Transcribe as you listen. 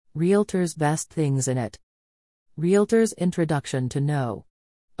Realtors' best things in it. Realtors' introduction to know.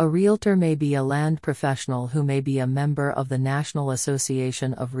 A realtor may be a land professional who may be a member of the National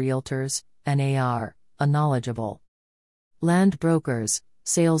Association of Realtors, NAR, a knowledgeable land brokers,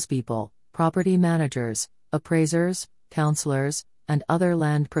 salespeople, property managers, appraisers, counselors, and other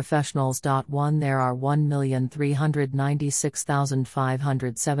land professionals. 1 There are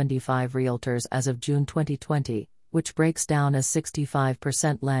 1,396,575 realtors as of June 2020, which breaks down as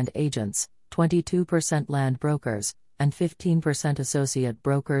 65% land agents, 22% land brokers, and 15% associate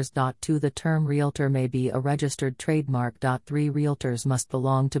brokers. 2 The term realtor may be a registered trademark. 3 Realtors must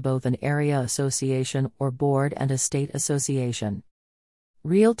belong to both an area association or board and a state association.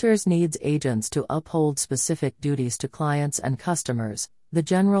 Realtors needs agents to uphold specific duties to clients and customers, the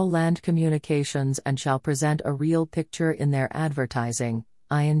general land communications, and shall present a real picture in their advertising,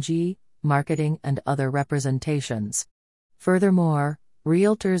 marketing, and other representations. Furthermore,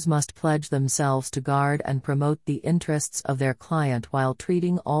 Realtors must pledge themselves to guard and promote the interests of their client while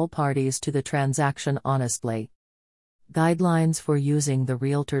treating all parties to the transaction honestly. Guidelines for using the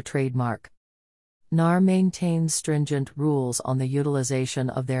Realtor trademark. NAR maintains stringent rules on the utilization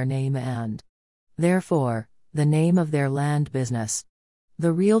of their name and, therefore, the name of their land business.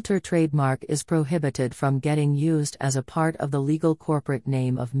 The Realtor trademark is prohibited from getting used as a part of the legal corporate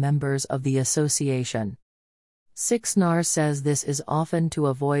name of members of the association. 6 NAR says this is often to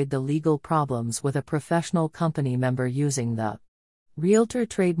avoid the legal problems with a professional company member using the Realtor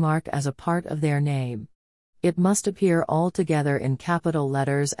trademark as a part of their name. It must appear altogether in capital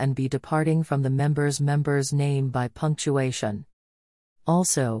letters and be departing from the member's name by punctuation.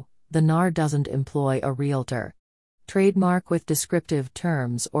 Also, the NAR doesn't employ a Realtor trademark with descriptive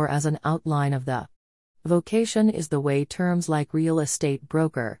terms or as an outline of the vocation is the way terms like real estate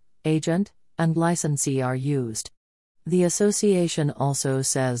broker, agent, and licensee are used. The association also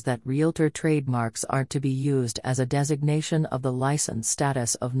says that Realtor trademarks are to be used as a designation of the license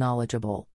status of knowledgeable